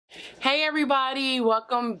Hey everybody,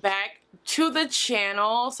 welcome back to the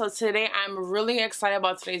channel. So today I'm really excited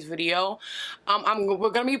about today's video. We're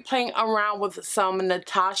gonna be playing around with some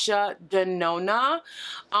Natasha Denona.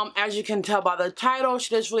 As you can tell by the title,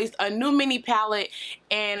 she just released a new mini palette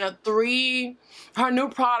and her new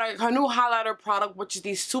highlighter product, which is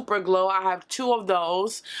the Super Glow. I have two of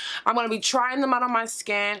those. I'm gonna be trying them out on my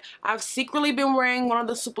skin. I've secretly been wearing one of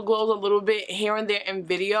the Super Glows a little bit here and there in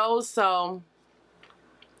videos, so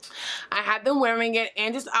I have been wearing it,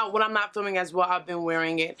 and just out when I'm not filming as well, I've been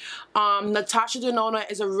wearing it. Natasha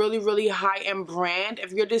Denona is a really high-end brand.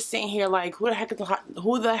 If you're just sitting here like, who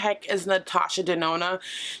the heck is Natasha Denona?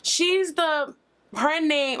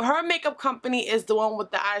 Her makeup company is the one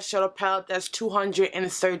with the eyeshadow palette that's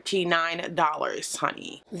 $239,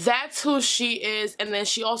 honey. That's who she is. And then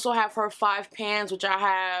she also have her 5 pans, which I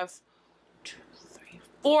have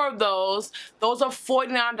 4 of those. Those are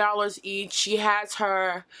 $49 each. She has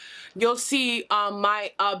her, you'll see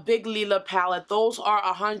my big Lila palette. Those are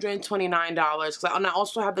 $129. And I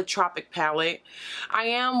also have the Tropic palette. I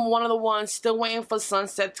am one of the ones still waiting for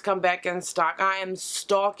Sunset to come back in stock. I am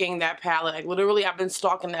stalking that palette. Like literally, I've been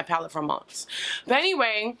stalking that palette for months. But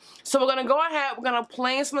anyway, so we're gonna go ahead. We're gonna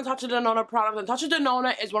play some Natasha Denona products. Natasha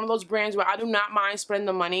Denona is one of those brands where I do not mind spending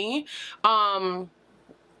the money.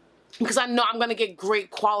 Because I know I'm going to get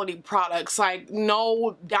great quality products, like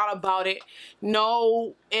no doubt about it,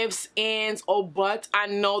 no ifs, ands, or buts. I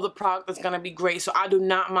know the product is going to be great, so I do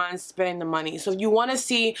not mind spending the money. So if you want to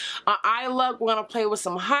see an eye look, we're going to play with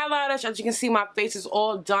some highlighters. As you can see, my face is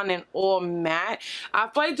all done and all matte. I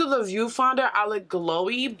played through the viewfinder. I look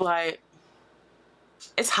glowy, but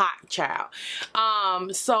it's hot, child.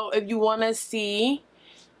 So if you want to see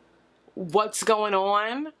what's going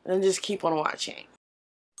on, then just keep on watching.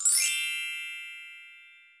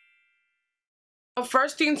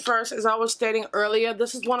 First things first, as I was stating earlier,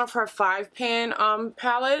 this is one of her 5-pan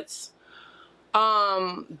palettes.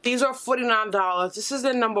 These are $49. This is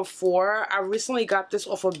the number 4. I recently got this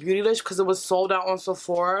off of Beautylicious because it was sold out on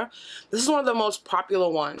Sephora. This is one of the most popular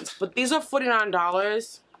ones, but these are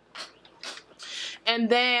 $49.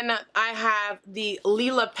 And then I have the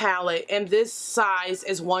Lila palette, and this size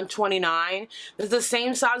is $129. It's the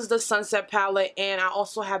same size as the Sunset palette, and I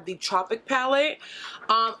also have the Tropic palette.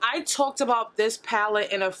 I talked about this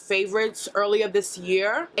palette in a favorites earlier this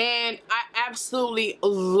year, and I absolutely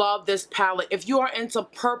love this palette. If you are into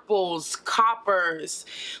purples, coppers,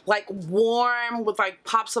 like warm with like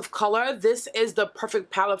pops of color, this is the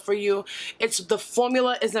perfect palette for you. The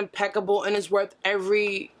formula is impeccable and it's worth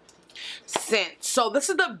every cent. So this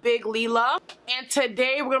is the big Lila, and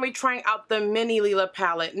today we're going to be trying out the mini Lila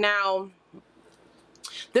palette. Now,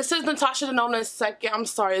 this is Natasha Denona's second, I'm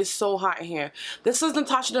sorry, it's so hot in here. This is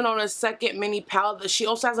Natasha Denona's second mini palette. She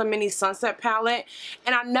also has a mini Sunset palette,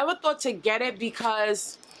 and I never thought to get it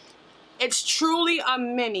because it's truly a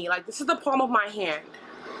mini. Like, this is the palm of my hand.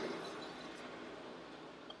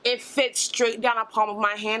 It fits straight down the palm of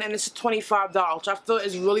my hand, and it's $25, which I feel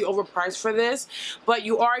is really overpriced for this. But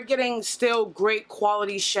you are getting still great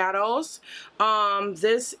quality shadows.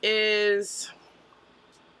 This is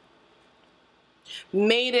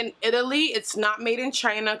made in Italy. It's not made in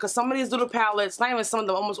China, because some of these little palettes, not even some of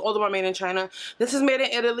them, almost all of them are made in China. This is made in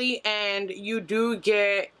Italy, and you do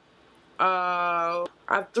get, I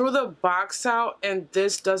threw the box out, and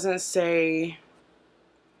this doesn't say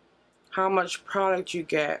how much product you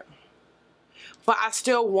get, but I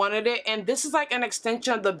still wanted it. And this is like an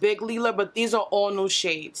extension of the big Lila, but these are all new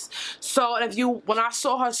shades. So when I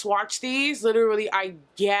saw her swatch these, literally I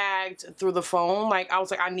gagged through the phone. Like, I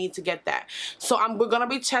was like, I need to get that. So we're gonna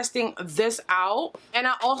be testing this out. And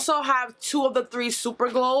I also have 2 of the 3 Super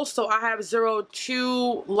Glows. So I have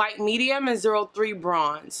 02 light medium and 03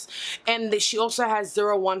 bronze, and she also has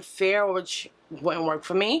 01 fair, which wouldn't work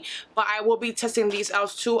for me, but I will be testing these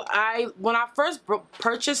out too. When I first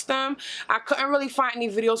purchased them, I couldn't really find any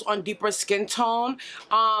videos on deeper skin tones,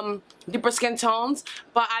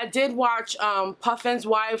 but I did watch Puffin's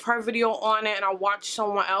wife, her video on it, and I watched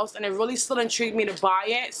someone else, and it really still intrigued me to buy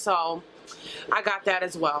it, so I got that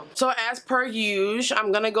as well. So as per usual,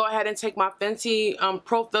 I'm gonna go ahead and take my Fenty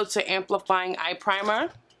Pro Filter Amplifying Eye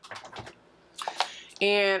Primer,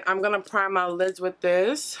 and I'm gonna prime my lids with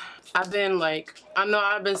this. I've been like, I know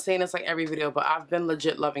I've been saying this like every video, but I've been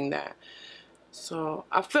legit loving that. So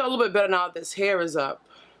I feel a little bit better now that this hair is up.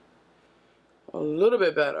 A little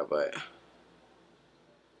bit better, but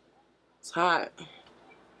it's hot.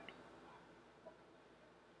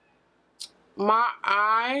 My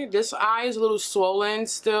eye, this eye is a little swollen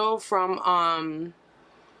still from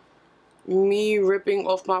me ripping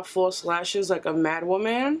off my false lashes like a mad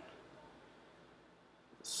woman.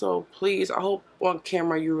 So please, I hope on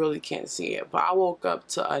camera you really can't see it, but I woke up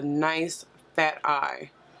to a nice fat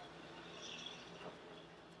eye.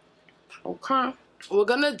 Okay. We're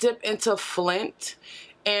gonna dip into Flint,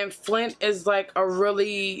 and Flint is like a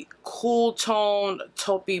really cool toned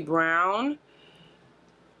taupey brown.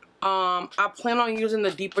 I plan on using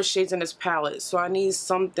the deeper shades in this palette, so I need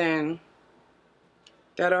something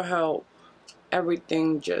that'll help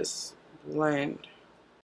everything just blend.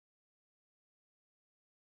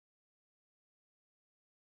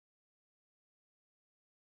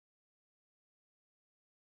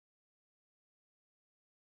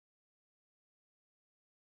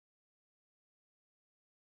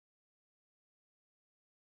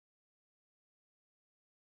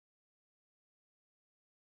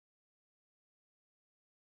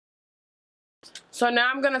 So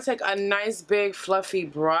now I'm going to take a nice big fluffy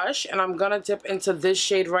brush, and I'm going to dip into this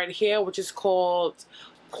shade right here, which is called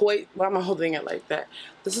why am I holding it like that?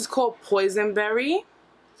 This is called Poison Berry,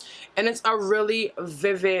 and it's a really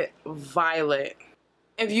vivid violet.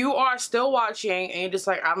 If you are still watching and you're just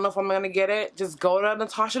like, I don't know if I'm going to get it, just go to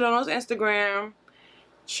Natasha Denona's Instagram,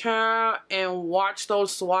 child, and watch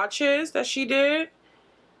those swatches that she did,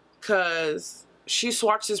 because she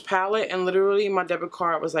swatched this palette and literally my debit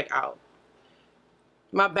card was like out.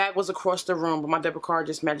 My bag was across the room, but my debit card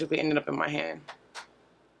just magically ended up in my hand.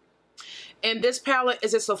 And this palette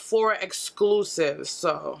is a Sephora exclusive,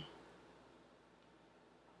 so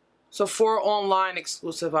Sephora online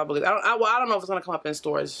exclusive, I believe. I don't know if it's gonna come up in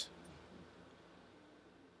stores.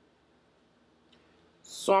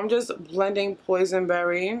 So I'm just blending Poison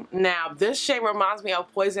Berry. Now this shade reminds me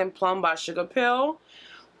of Poison Plum by Sugar Pill,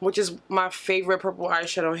 which is my favorite purple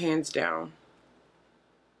eyeshadow hands down.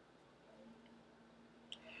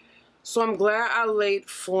 So I'm glad I laid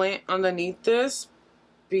Flint underneath this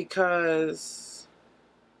because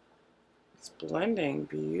it's blending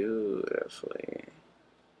beautifully.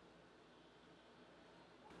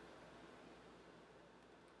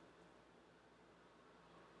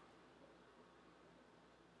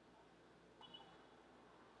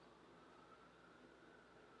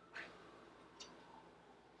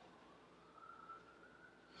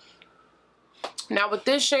 Now with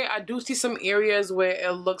this shade, I do see some areas where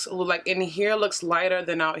it looks a little like in here looks lighter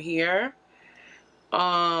than out here.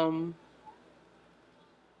 But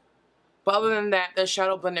other than that, the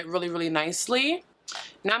shadow blended really, really nicely.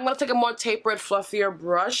 Now I'm going to take a more tapered, fluffier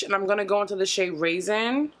brush, and I'm going to go into the shade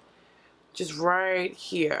Raisin, just right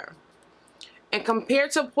here. And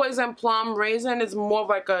compared to Poison Plum, Raisin is more of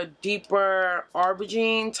like a deeper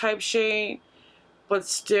aubergine type shade, but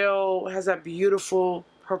still has that beautiful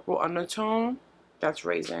purple undertone. That's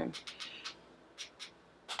Raisin.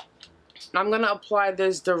 I'm going to apply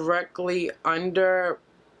this directly under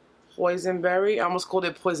Poison Berry. I almost called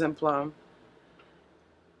it Poison Plum.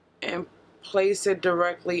 And place it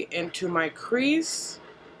directly into my crease.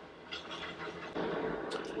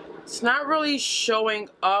 It's not really showing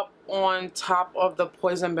up on top of the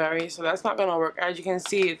Poison Berry, so that's not going to work. As you can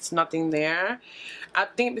see, it's nothing there. I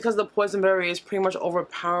think because the Poison Berry is pretty much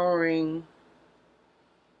overpowering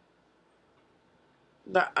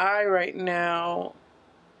the eye right now,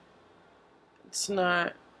 it's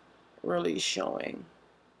not really showing.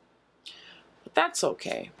 But that's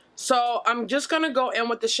okay. So I'm just going to go in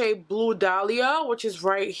with the shade Blue Dahlia, which is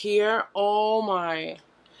right here. Oh my.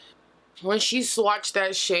 When she swatched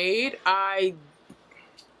that shade, I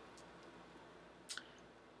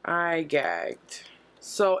gagged.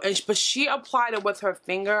 So, but she applied it with her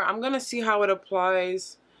finger. I'm going to see how it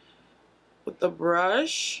applies with the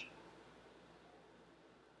brush.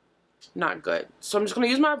 Not good. So I'm just going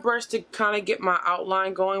to use my brush to kind of get my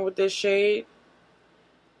outline going with this shade.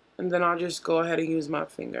 And then I'll just go ahead and use my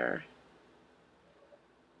finger.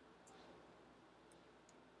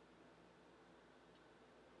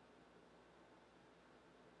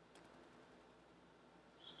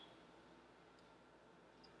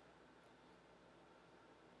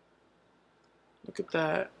 Look at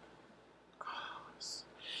that.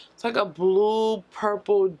 It's like a blue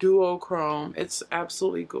purple duochrome. It's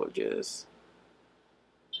absolutely gorgeous.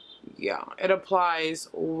 Yeah, it applies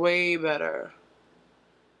way better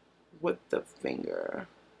with the finger.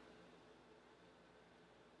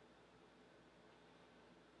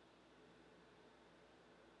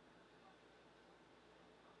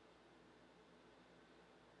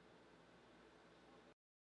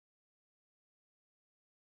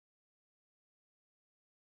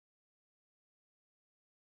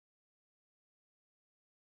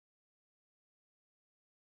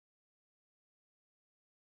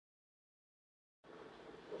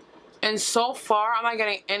 And so far, I'm not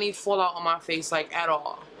getting any fallout on my face, like, at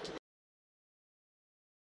all.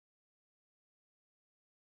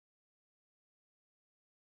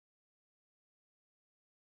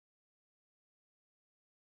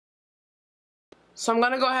 So I'm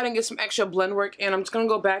going to go ahead and get some extra blend work in. I'm just going to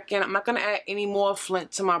go back in. I'm not going to add any more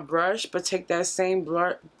Flint to my brush, but take that same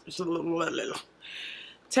brush.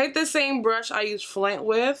 Take the same brush I used Flint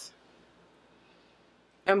with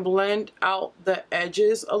and blend out the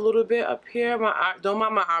edges a little bit up here. Don't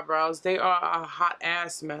mind my eyebrows. They are a hot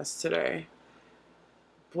ass mess today.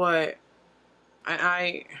 But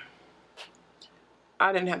I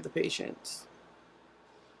didn't have the patience.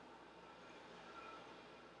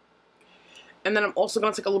 And then I'm also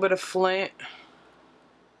going to take a little bit of Flint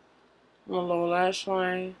on the lower lash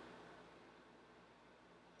line.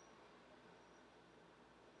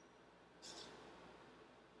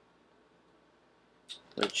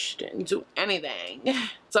 Which didn't do anything.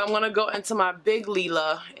 So I'm going to go into my big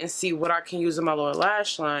Lila and see what I can use in my lower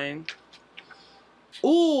lash line.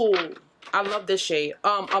 Ooh, I love this shade.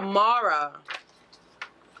 Amara,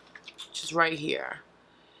 which is right here.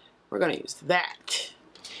 We're going to use that.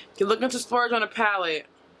 If you're looking to splurge on a palette,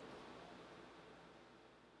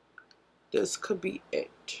 this could be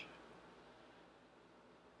it.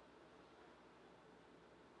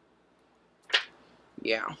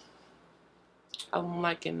 Yeah. I'm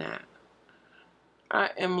liking that. I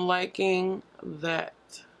am liking that.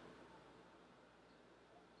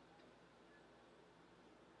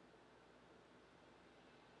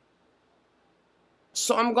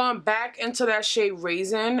 So I'm going back into that shade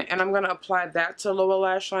Raisin, and I'm going to apply that to the lower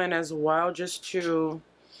lash line as well, just to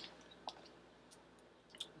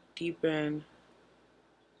deepen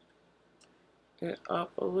it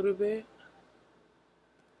up a little bit.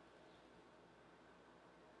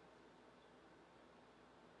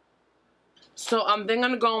 So I'm then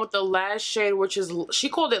going to go in with the last shade, which is, she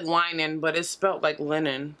called it Linen, but it's spelled like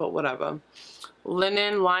linen, but whatever.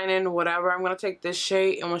 Linen, Linen, whatever. I'm going to take this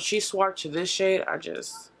shade, and when she swatched this shade,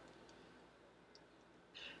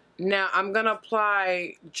 Now I'm going to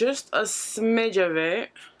apply just a smidge of it.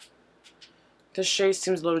 The shade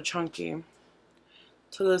seems a little chunky.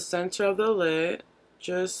 To the center of the lid,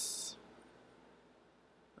 just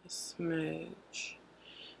a smidge.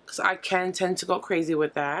 Because I can tend to go crazy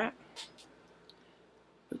with that.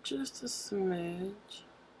 But just a smidge.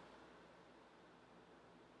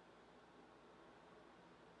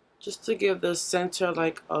 Just to give the center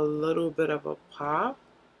like a little bit of a pop.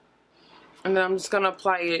 And then I'm just going to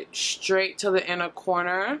apply it straight to the inner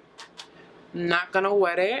corner. Not going to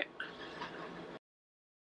wet it.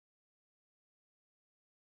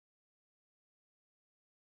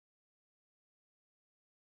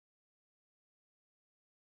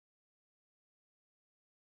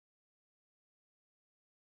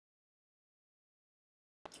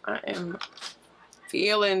 I am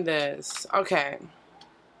feeling this. Okay.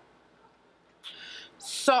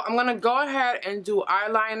 So I'm going to go ahead and do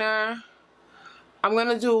eyeliner. I'm going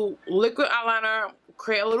to do liquid eyeliner,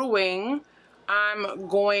 create a little wing. I'm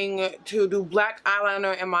going to do black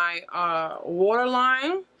eyeliner in my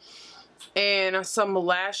waterline. And some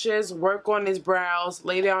lashes, work on his brows,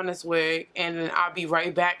 lay down this wig, and then I'll be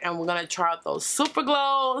right back, and we're going to try out those super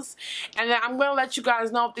glows. And then I'm going to let you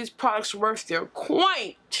guys know if these products are worth their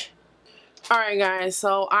coin. Alright guys,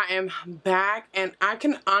 so I am back, and I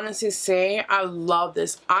can honestly say I love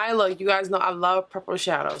this. You guys know I love purple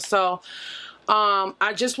shadows. So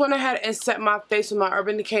I just went ahead and set my face with my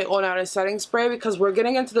Urban Decay All Nighter Setting Spray, because we're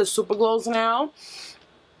getting into the super glows now.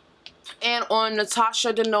 And on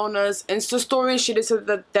Natasha Denona's Insta story, she did say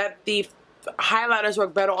that the highlighters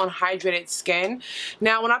work better on hydrated skin.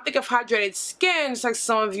 Now, when I think of hydrated skin, it's like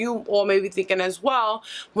some of you all may be thinking as well,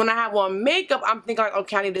 when I have on makeup, I'm thinking like,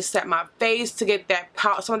 okay, I need to set my face to get that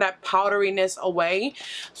some of that powderiness away.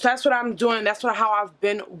 So that's what I'm doing. That's how I've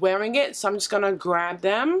been wearing it. So I'm just gonna grab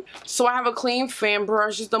them. So I have a clean fan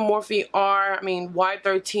brush. It's the Morphe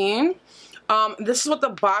Y13. This is what the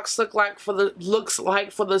box looks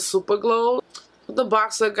like for the Super Glow. What the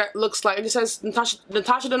box looks like. It just says Natasha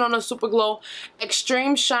Denona Super Glow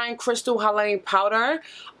Extreme Shine Crystal Highlighting Powder.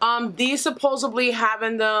 These supposedly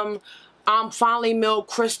having them finely milled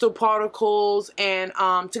crystal particles and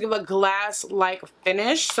to give a glass-like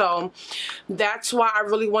finish. So that's why I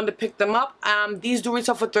really wanted to pick them up. These do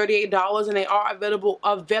retail for $38, and they are available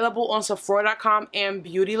on Sephora.com and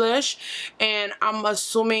Beautylish, and I'm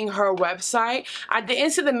assuming her website. I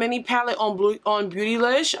didn't see the mini palette on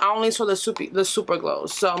Beautylish. I only saw the super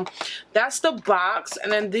glows. So that's the box,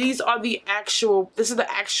 and then these are the actual. This is the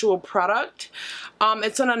actual product.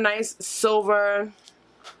 It's in a nice silver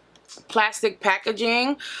plastic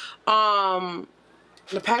packaging. The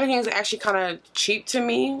packaging is actually kind of cheap to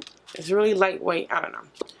me. It's really lightweight. I don't know.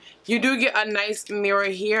 You do get a nice mirror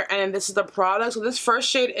here, and this is the product. So this first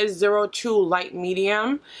shade is 02 Light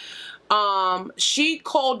Medium. She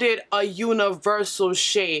called it a universal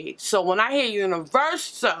shade. So when I hear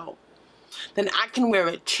universal, then I can wear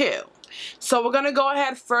it too. So we're going to go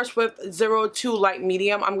ahead first with 02 light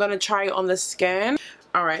medium. I'm going to try it on the skin.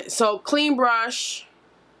 Alright, so clean brush.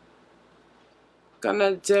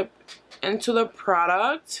 Gonna dip into the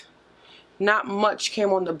product. Not much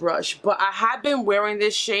came on the brush, but I have been wearing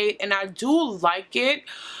this shade and I do like it.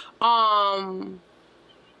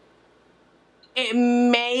 It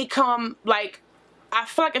may come, like, I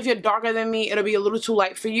feel like if you're darker than me, it'll be a little too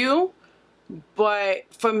light for you.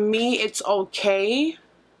 But for me, it's okay.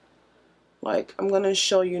 Like, I'm gonna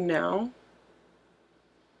show you now.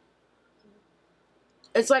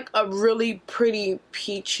 It's like a really pretty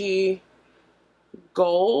peachy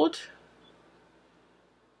gold.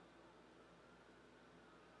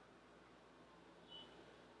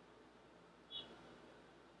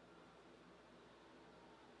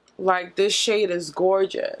 Like, this shade is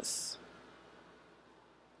gorgeous.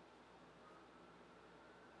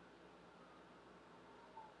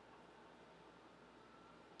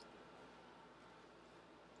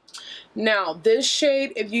 Now, this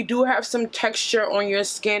shade, if you do have some texture on your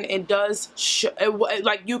skin, it does,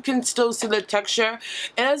 like, you can still see the texture.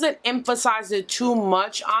 It doesn't emphasize it too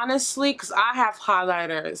much, honestly, because I have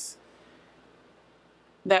highlighters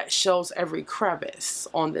that shows every crevice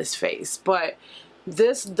on this face. But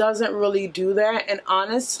this doesn't really do that. And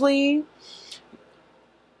honestly,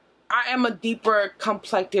 I am a deeper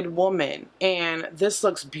complected woman, and this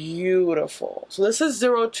looks beautiful. So this is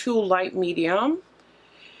 02 light medium.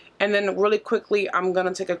 And then really quickly, I'm going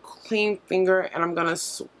to take a clean finger and I'm going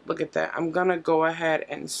to, look at that, I'm going to go ahead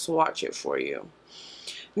and swatch it for you.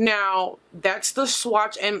 Now, that's the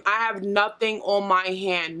swatch, and I have nothing on my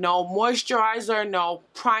hand. No moisturizer, no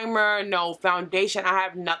primer, no foundation. I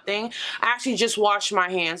have nothing. I actually just wash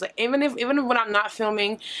my hands. Like, even when I'm not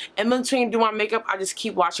filming, in between doing my makeup, I just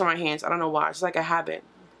keep washing my hands. I don't know why. It's like a habit.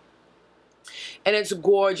 And it's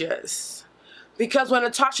gorgeous. Because when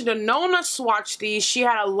Natasha Denona swatched these, she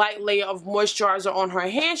had a light layer of moisturizer on her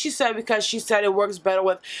hand, she said, because she said it works better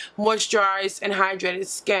with moisturized and hydrated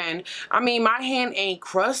skin. I mean, my hand ain't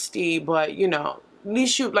crusty, but, you know, at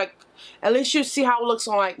least you see how it looks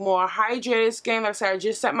on, like, more hydrated skin. Like I said, I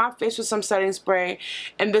just set my face with some setting spray,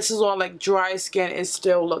 and this is on, like, dry skin. It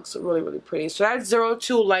still looks really, really pretty. So that's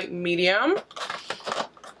 02 light medium.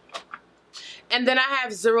 And then I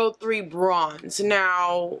have 03 bronze.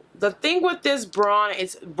 Now, the thing with this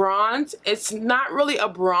bronze, it's not really a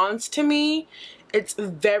bronze to me. It's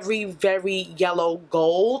very, very yellow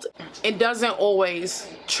gold. It doesn't always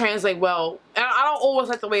translate well. I don't always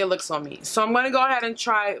like the way it looks on me. So I'm going to go ahead and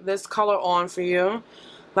try this color on for you.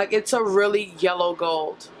 Like, it's a really yellow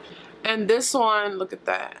gold. And this one, look at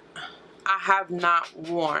that. I have not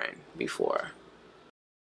worn before.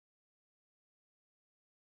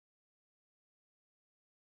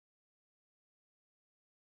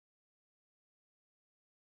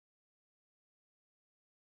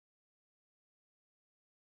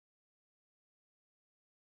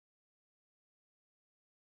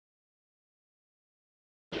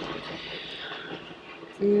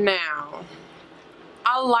 Now,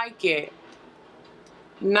 I like it.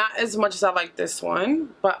 Not as much as I like this one,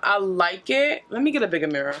 but I like it. Let me get a bigger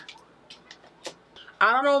mirror.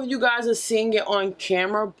 I don't know if you guys are seeing it on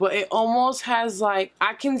camera, but it almost has, like,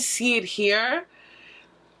 I can see it here.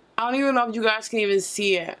 I don't even know if you guys can even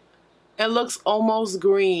see it. It looks almost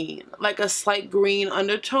green, like a slight green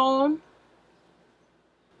undertone.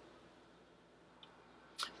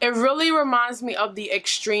 It really reminds me of the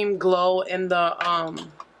Extreme Glow in the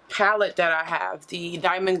palette that I have, the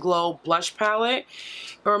Diamond Glow blush palette.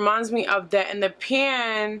 It reminds me of that. In the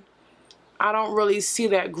pan, I don't really see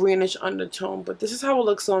that greenish undertone, but this is how it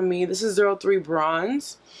looks on me. This is 03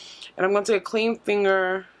 bronze, and I'm going to take a clean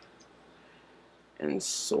finger and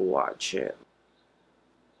swatch it.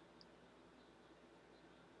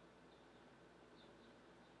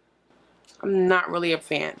 I'm not really a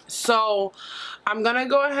fan. So I'm going to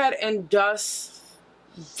go ahead and dust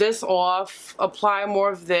this off, apply more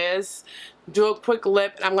of this, do a quick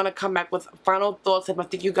lip, and I'm going to come back with final thoughts if I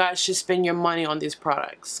think you guys should spend your money on these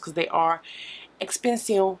products, because they are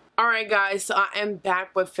expensive. Alright guys, so I am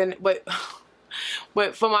back with for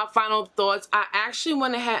my final thoughts. I actually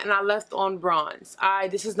went ahead and I left on bronze.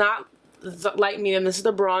 This is not light medium, this is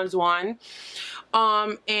the bronze one.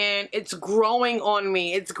 And it's growing on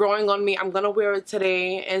me. It's growing on me. I'm gonna wear it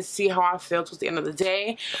today and see how I feel towards the end of the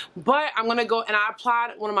day. But I'm gonna go, and I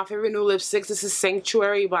applied one of my favorite new lipsticks. This is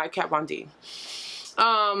Sanctuary by Kat Von D.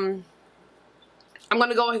 I'm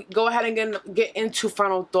gonna go ahead and get into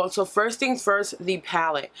final thoughts. So first things first, the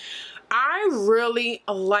palette. I really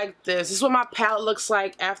like this. This is what my palette looks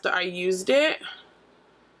like after I used it,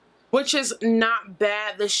 which is not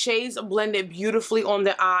bad. The shades are blended beautifully on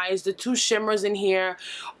the eyes. The two shimmers in here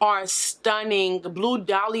are stunning. The Blue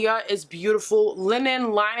Dahlia is beautiful.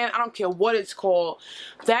 Linen Lining, I don't care what it's called.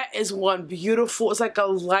 That is one beautiful. It's like a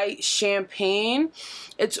light champagne.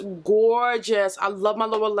 It's gorgeous. I love my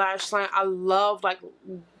lower lash line. I love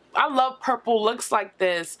purple looks like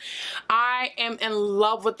this. I am in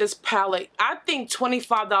love with this palette. I think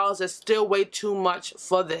 $25 is still way too much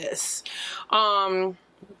for this.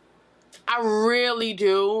 I really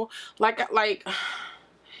do. Like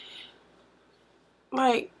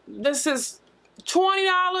this is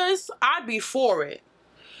 $20. I'd be for it.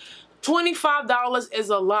 $25 is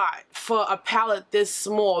a lot for a palette this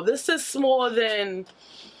small. This is smaller than,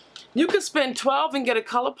 you could spend $12 and get a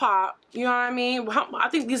color pop. You know what I mean? I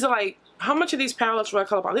think these are like, how much are these palettes for a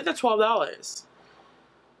color pop? I think they're $12.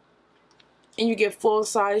 And you get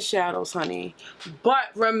full-size shadows, honey.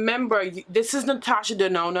 But remember, this is Natasha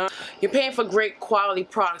Denona. You're paying for great quality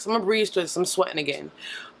products. I'm gonna breeze through this. I'm sweating again.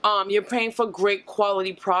 You're paying for great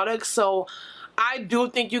quality products, so I do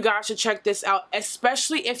think you guys should check this out,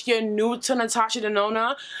 especially if you're new to Natasha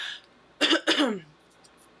Denona.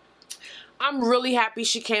 I'm really happy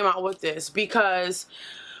she came out with this, because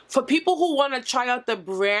for people who want to try out the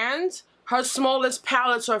brand, her smallest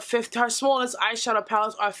palettes are her smallest eyeshadow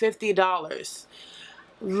palettes are $50.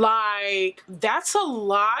 Like, that's a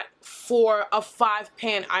lot for a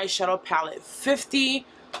 5-pan eyeshadow palette. $50.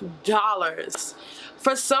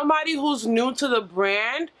 For somebody who's new to the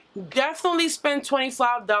brand, definitely spend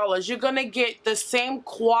 $25. You're gonna get the same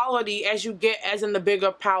quality as you get as in the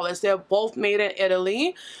bigger palettes. They're both made in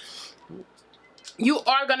Italy. You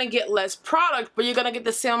are going to get less product, but you're going to get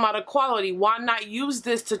the same amount of quality. Why not use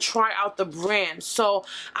this to try out the brand? So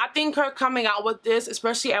I think her coming out with this,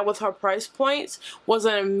 especially with her price points, was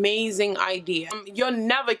an amazing idea. You'll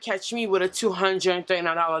never catch me with a $239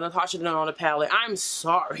 Natasha Denona palette. I'm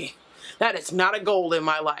sorry. That is not a goal in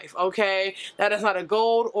my life, okay? That is not a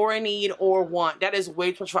goal or a need or want. That is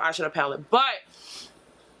way too much for eyeshadow palette. But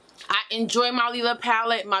I enjoy my Lila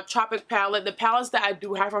palette, my Tropic palette. The palettes that I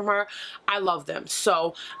do have from her, I love them.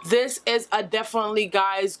 So this is a definitely,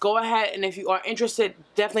 guys, go ahead, and if you are interested,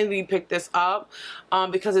 definitely pick this up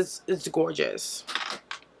because it's gorgeous.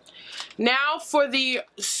 Now for the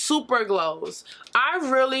Super Glows. I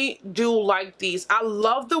really do like these. I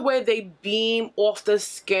love the way they beam off the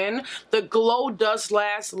skin. The glow does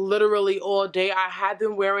last literally all day. I have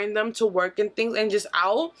been wearing them to work and things and just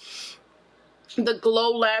out. The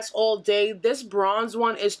glow lasts all day. This bronze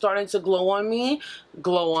one is starting to glow on me.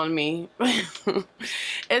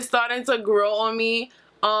 It's starting to grow on me.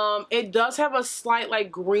 It does have a slight like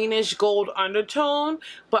greenish gold undertone,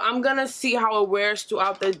 but I'm gonna see how it wears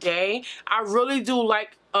throughout the day. I really do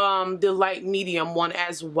like the light medium one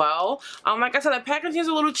as well. Like I said, the packaging is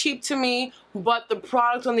a little cheap to me, but the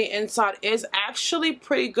product on the inside is actually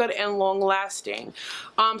pretty good and long lasting.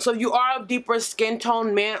 So if you are of deeper skin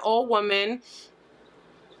tone, man or woman,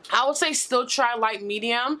 I would say still try light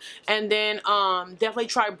medium, and then definitely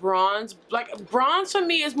try bronze. Like, bronze for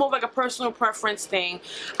me is more like a personal preference thing.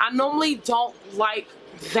 I normally don't like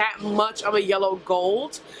that much of a yellow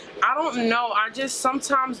gold. I don't know, I just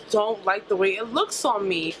sometimes don't like the way it looks on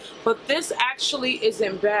me, but this actually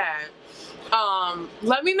isn't bad.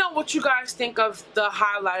 Let me know what you guys think of the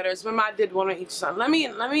highlighters. Remember, I did one on each side. Let me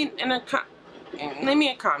in a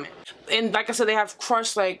comment. And like I said, they have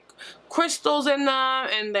crushed like crystals in them,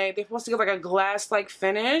 and they're supposed to get like a glass like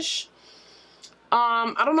finish.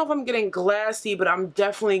 I don't know if I'm getting glassy, but I'm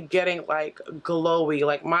definitely getting like glowy.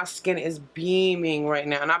 Like, my skin is beaming right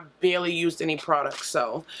now, and I barely used any product.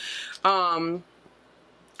 So and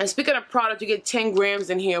speaking of product, you get 10 grams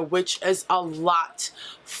in here, which is a lot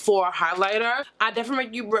for a highlighter. I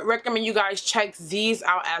definitely recommend you guys check these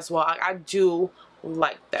out as well. I do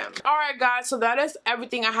like them. Alright guys, so that is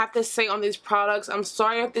everything I have to say on these products. I'm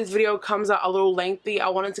sorry if this video comes out a little lengthy. I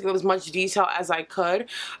wanted to give as much detail as I could.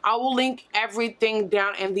 I will link everything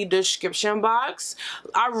down in the description box.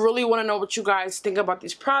 I really want to know what you guys think about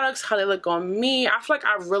these products, how they look on me. I feel like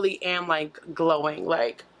I really am like glowing,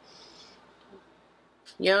 like,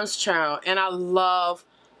 yes child. And I love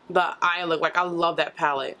the eye look. Like, I love that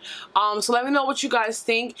palette. So let me know what you guys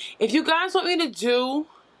think. If you guys want me to do,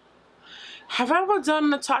 have I ever done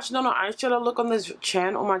Natasha Denona eyeshadow look on this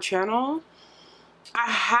channel, on my channel?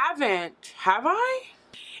 I haven't. Have I?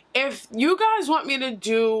 If you guys want me to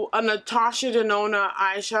do a Natasha Denona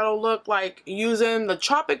eyeshadow look, like using the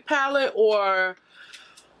Tropic palette or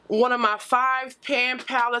one of my 5-pan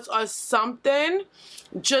palettes or something,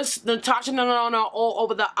 just Natasha Denona all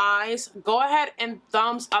over the eyes, go ahead and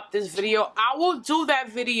thumbs up this video. I will do that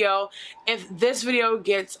video if this video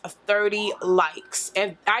gets 30 likes.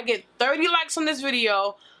 If I get 30 likes on this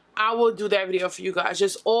video, I will do that video for you guys.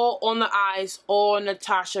 Just all on the eyes, all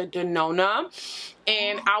Natasha Denona.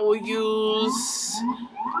 And I will use,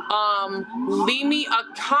 leave me a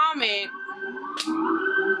comment.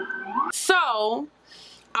 So,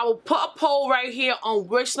 I will put a poll right here on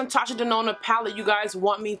which Natasha Denona palette you guys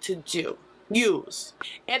want me to use.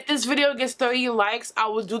 If this video gets 30 likes, I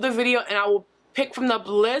will do the video and I will pick from the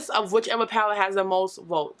list of whichever palette has the most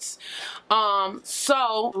votes.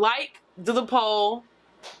 So, do the poll,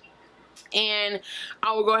 and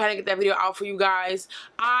I will go ahead and get that video out for you guys.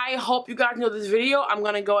 I hope you guys enjoyed this video. I'm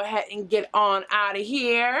gonna go ahead and get on out of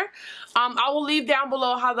here. I will leave down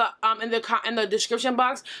below how the in the description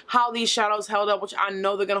box how these shadows held up, which I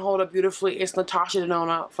know they're gonna hold up beautifully. It's Natasha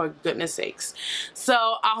Denona, for goodness sakes. So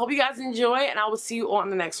I hope you guys enjoy, and I will see you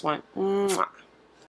on the next one. Mwah.